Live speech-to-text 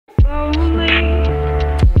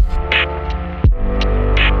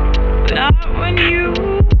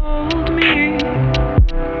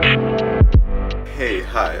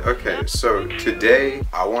Hi, okay, so today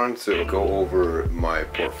I wanted to go over my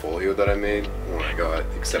portfolio that I made when I got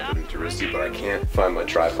accepted into RISD, but I can't find my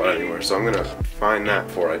tripod anywhere, so I'm gonna find that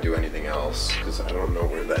before I do anything else, because I don't know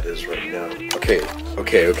where that is right now. Okay,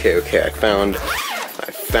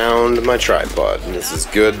 I found my tripod, and this is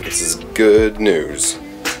good news.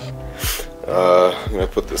 I'm gonna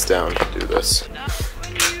put this down to do this.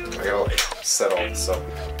 I gotta like set all this up.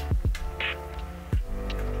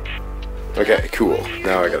 Okay, cool.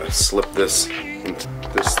 Now I gotta slip this into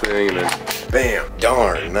this thing and then bam!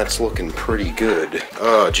 Darn, that's looking pretty good.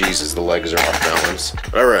 Oh Jesus, the legs are off balance.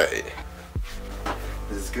 Alright.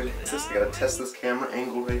 This is good. I gotta test this camera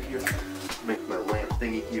angle right here. Make my lamp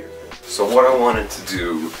thingy here. So what I wanted to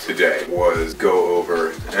do today was go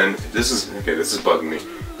over, and this is bugging me,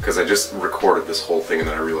 because I just recorded this whole thing and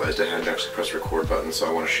then I realized I hadn't actually pressed the record button, so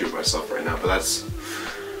I want to shoot myself right now, but it's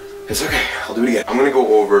okay, I'll do it again. I'm gonna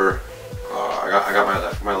go over, I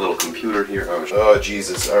got my little computer here. Oh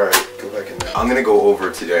Jesus, alright, go back in there. I'm gonna go over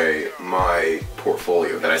today my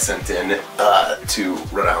portfolio that I sent in to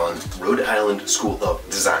Rhode Island School of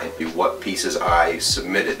Design. What pieces I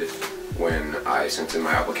submitted when I sent in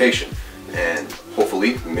my application. And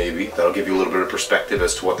hopefully, maybe, that'll give you a little bit of perspective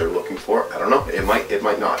as to what they're looking for. I don't know, it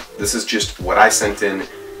might not. This is just what I sent in,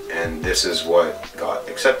 and this is what got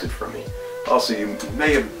accepted from me. Also, you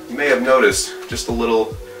may have noticed just a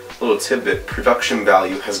little tidbit. Production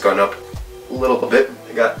value has gone up a little bit.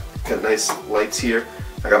 I got nice lights here.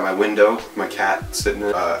 I got my window, my cat sitting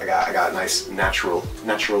in. I got nice natural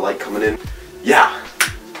light coming in. Yeah,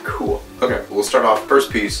 cool. Okay, we'll start off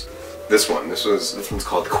first piece. This one's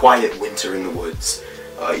called Quiet Winter in the Woods.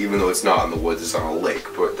 Even though it's not in the woods, it's on a lake,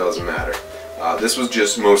 but it doesn't matter. This was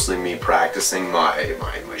just mostly me practicing my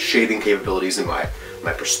shading capabilities and my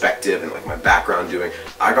perspective and like my background doing.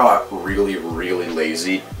 I got really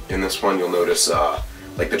lazy in this one. You'll notice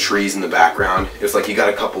like the trees in the background. It's like you got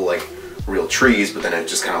a couple like real trees, but then it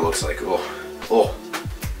just kind of looks like oh,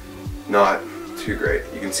 not too great.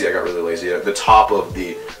 You can see I got really lazy. At the top of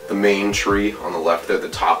the main tree on the left there, the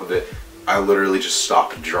top of it, I literally just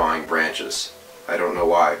stopped drawing branches. I don't know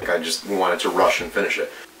why. I just wanted to rush and finish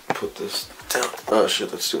it. Put this down. Oh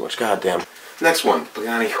shit, that's too much. God damn. Next one,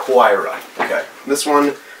 Pagani Huayra. Okay, this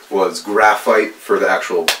one was graphite for the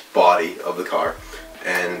actual body of the car,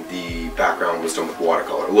 and the background was done with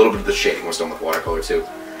watercolor. A little bit of the shading was done with watercolor too.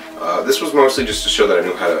 This was mostly just to show that I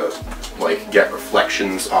knew how to like get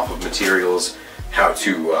reflections off of materials, how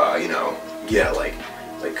to you know, get like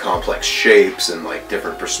complex shapes and like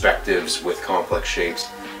different perspectives with complex shapes.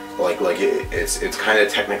 It's kind of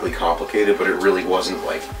technically complicated, but it really wasn't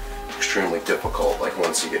like extremely difficult. Like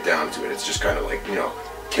once you get down to it, it's just kind of like, you know,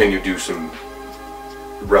 can you do some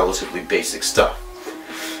relatively basic stuff?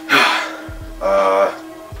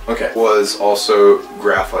 Okay, was also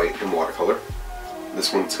graphite and watercolor.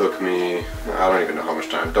 This one took me, I don't even know how much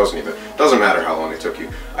time. Doesn't matter how long it took you.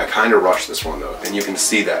 I kind of rushed this one though, and you can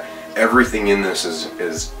see that everything in this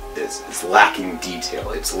is lacking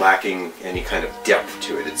detail. It's lacking any kind of depth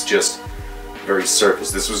to it. It's just very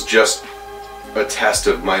surface. This was just a test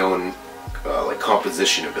of my own like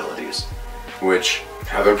composition abilities, which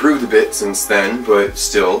have improved a bit since then, but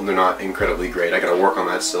still they're not incredibly great. I gotta work on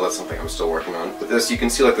that still. That's something I'm still working on. With this, you can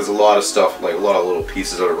see like there's a lot of stuff, like a lot of little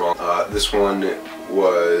pieces that are wrong. This one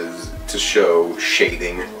was to show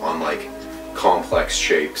shading on like complex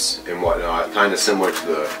shapes and whatnot, kind of similar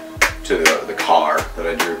to the car that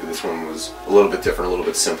I drew, but this one was a little bit different, a little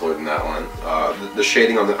bit simpler than that one. The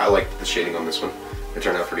shading on I liked the shading on this one. It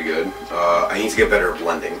turned out pretty good. I need to get better at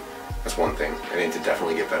blending. That's one thing. I need to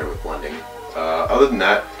definitely get better with blending. Other than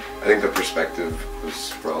that, I think the perspective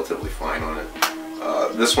was relatively fine on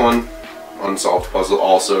it. This one, Unsolved Puzzle,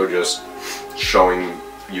 also just showing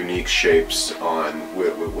unique shapes on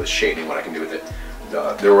with shading, what I can do with it.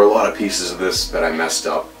 There were a lot of pieces of this that I messed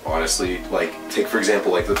up, honestly. Like, take for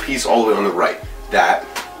example, like the piece all the way on the right, that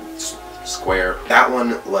square. That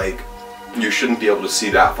one, like, you shouldn't be able to see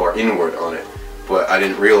that far inward on it, but I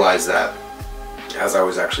didn't realize that as I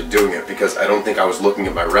was actually doing it, because I don't think I was looking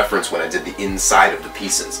at my reference when I did the inside of the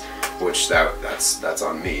pieces, which that's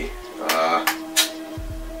on me.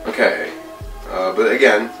 Okay, but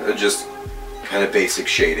again, just kind of basic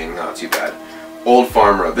shading, not too bad. Old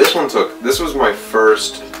Farm Road. This was my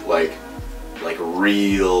first like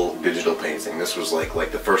real digital painting. This was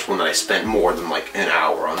like the first one that I spent more than like an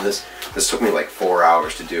hour on. This took me like 4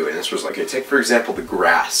 hours to do, and this was like, okay, take for example the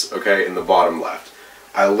grass, okay, in the bottom left.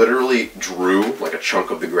 I literally drew like a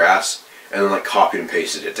chunk of the grass and then like copied and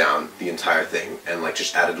pasted it down the entire thing and like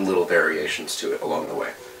just added little variations to it along the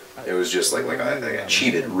way. It was just like I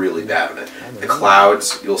cheated really bad on it. The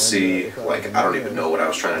clouds, you'll see, like, I don't even know what I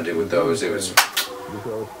was trying to do with those. It was,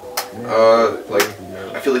 like,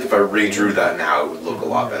 I feel like if I redrew that now, it would look a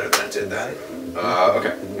lot better than it did then.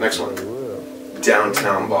 Okay, next one.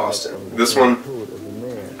 Downtown Boston. This one,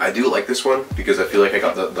 I do like this one because I feel like I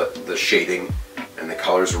got the shading and the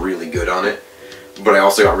colors really good on it. But I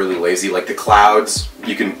also got really lazy. Like the clouds,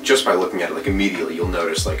 you can, just by looking at it, like immediately you'll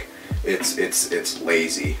notice like it's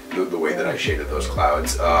lazy the way that I shaded those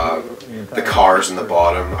clouds. The cars in the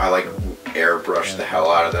bottom, I like airbrushed the hell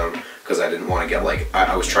out of them because I didn't want to get like,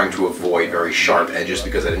 I was trying to avoid very sharp edges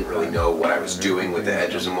because I didn't really know what I was doing with the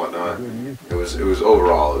edges and whatnot. It was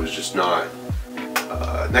overall, it was just not.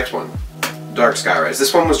 Next one, Dark Skyrise.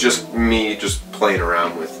 This one was just me just playing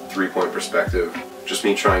around with 3-point perspective. Just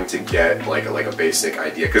me trying to get like a basic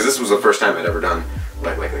idea, because this was the first time I'd ever done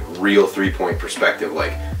like real 3-point perspective,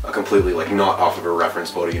 like a completely like not off of a reference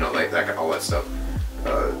photo, you know, like that, all that stuff.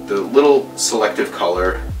 The little selective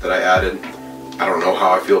color that I added, I don't know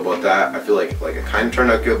how I feel about that. I feel like it kind of turned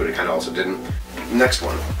out good, but it kind of also didn't. Next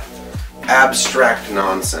one, Abstract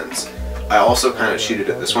Nonsense. I also kind of cheated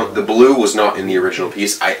at this one. The blue was not in the original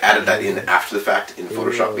piece. I added that in after the fact in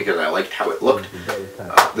Photoshop because I liked how it looked.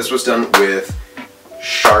 This was done with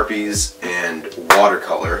Sharpies and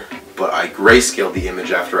watercolor, but I grayscaled the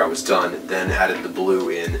image after I was done, then added the blue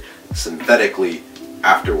in synthetically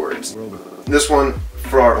afterwards. This one,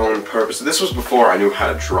 for our own purpose, this was before I knew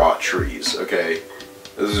how to draw trees, okay?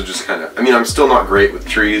 This is just kind of, I mean, I'm still not great with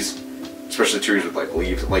trees, especially trees with like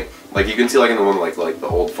leaves. Like you can see like in the one like the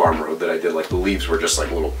old farm road that I did, like the leaves were just like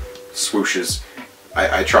little swooshes.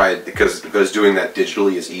 I tried, because doing that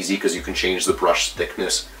digitally is easy because you can change the brush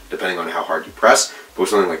thickness depending on how hard you press. But with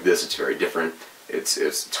something like this, it's very different.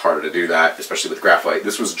 It's harder to do that, especially with graphite.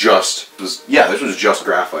 This was just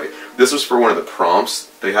graphite. This was for one of the prompts.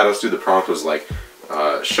 They had us do the prompt was like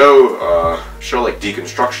show like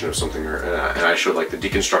deconstruction of something, and I showed like the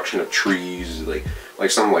deconstruction of trees, like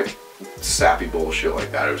some like sappy bullshit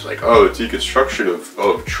like that. It was like, oh, deconstruction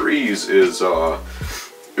of trees is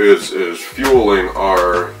fueling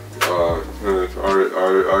our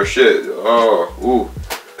shit. Oh, ooh.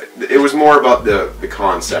 It was more about the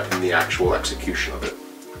concept and the actual execution of it.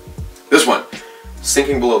 This one,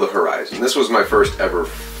 Sinking Below the Horizon. This was my first ever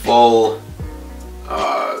full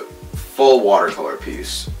watercolor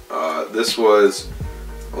piece. This was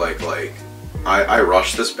like I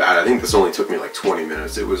rushed this bad. I think this only took me like 20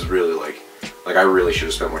 minutes. It was really like I really should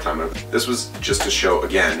have spent more time on it. This was just to show,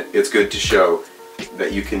 again, it's good to show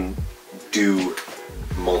that you can do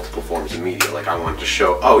multiple forms of media. Like I wanted to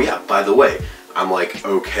show, oh yeah, by the way, I'm like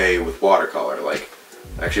okay with watercolor. Like,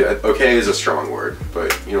 actually, okay is a strong word,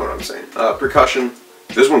 but you know what I'm saying. Percussion.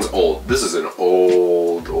 This one's old. This is an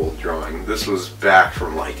old drawing. This was back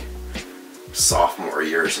from like sophomore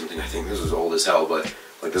year or something. I think this was old as hell, but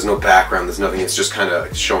like there's no background, there's nothing. It's just kind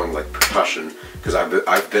of showing like percussion, because I've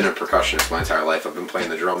been a percussionist my entire life. I've been playing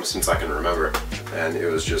the drums since I can remember, and it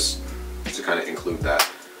was just to kind of include that.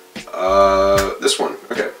 This one,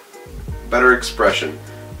 okay, Better Expression.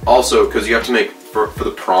 Also, because you have to make, for the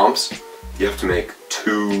prompts, you have to make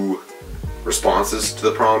 2 responses to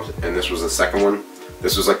the prompt, and this was the second one.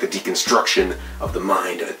 This was like the deconstruction of the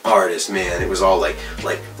mind of an artist, man. It was all like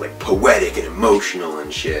poetic and emotional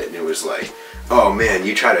and shit, and it was like, oh man,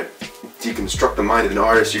 you try to deconstruct the mind of an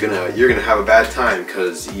artist, you're gonna have a bad time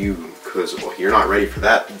because well, you're not ready for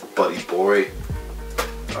that, buddy boy.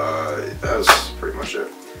 That was pretty much it.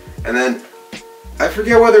 And then I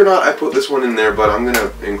forget whether or not I put this one in there, but I'm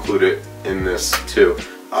gonna include it in this too.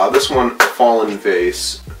 This one, Fallen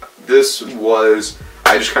Vase. This was,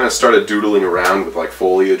 I just kind of started doodling around with like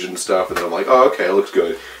foliage and stuff, and then I'm like, oh okay, it looks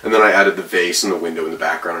good. And then I added the vase and the window in the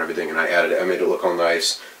background and everything, and I made it look all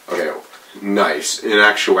nice. Okay, nice. In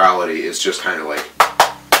actuality, it's just kind of like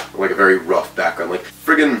a very rough background. Like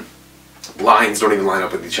friggin' lines don't even line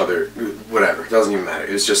up with each other. Whatever, it doesn't even matter.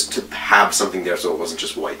 It's just to have something there so it wasn't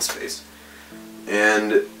just white space.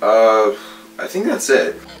 And I think that's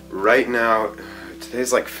it. Right now,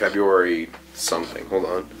 today's like February something. Hold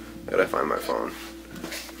on, I gotta find my phone.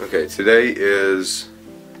 Okay, today is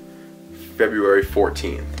February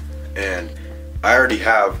 14th, and I already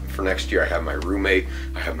have, for next year, I have my roommate,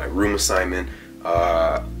 I have my room assignment.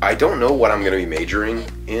 I don't know what I'm gonna be majoring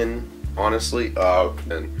in, honestly.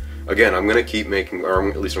 And again, I'm gonna keep making, or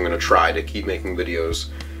at least I'm gonna try to keep making videos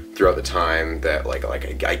throughout the time that like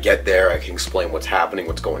I get there, I can explain what's happening,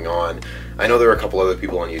 what's going on. I know there are a couple other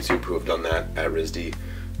people on YouTube who have done that at RISD,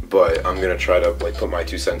 but I'm gonna try to like put my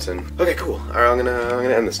 2 cents in. Okay, cool. All right, I'm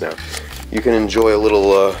gonna end this now. You can enjoy a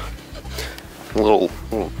little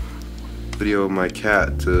video of my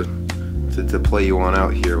cat to play you on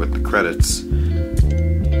out here with the credits.